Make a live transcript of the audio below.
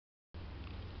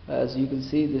As you can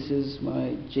see, this is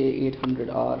my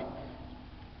J800R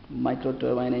micro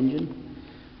turbine engine.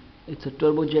 It's a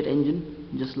turbojet engine,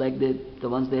 just like the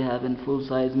ones they have in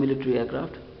full-size military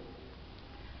aircraft.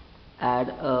 Add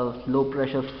a low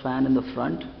pressure fan in the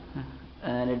front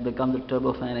and it becomes a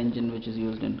turbofan engine which is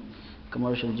used in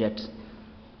commercial jets.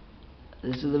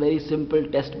 This is a very simple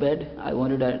test bed. I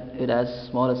wanted it as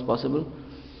small as possible,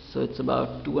 so it's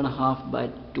about 2.5 by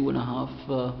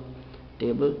 2.5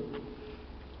 table,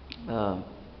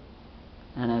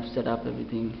 and I've set up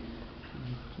everything,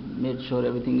 made sure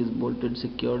everything is bolted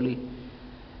securely.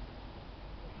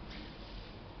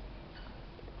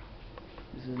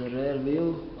 This is the rear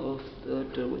view of the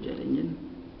turbojet engine,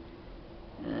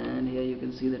 and here you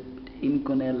can see the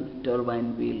Inconel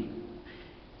turbine wheel.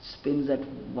 Spins at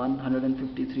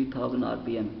 153,000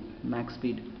 RPM max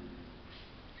speed.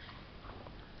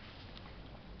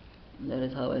 That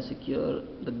is how I secure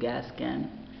the gas can.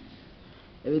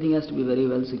 Everything has to be very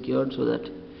well secured so that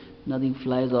nothing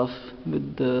flies off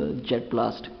with the jet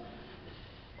blast.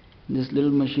 This little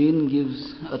machine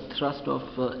gives a thrust of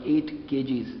 8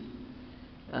 kgs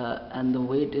and the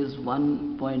weight is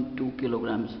 1.2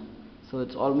 kilograms. So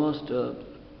it's almost a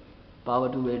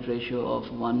power to weight ratio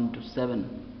of 1 to 7,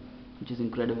 which is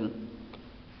incredible.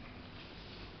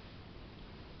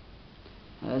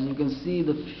 As you can see,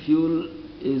 the fuel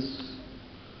is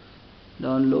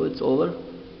down low. It's over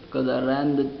because I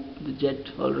ran the jet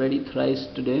already thrice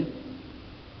today.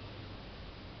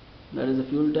 That is the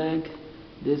fuel tank.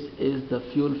 This is the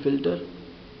fuel filter.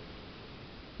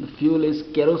 The fuel is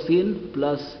kerosene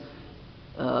plus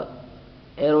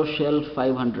Aeroshell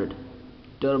 500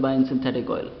 turbine synthetic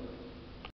oil.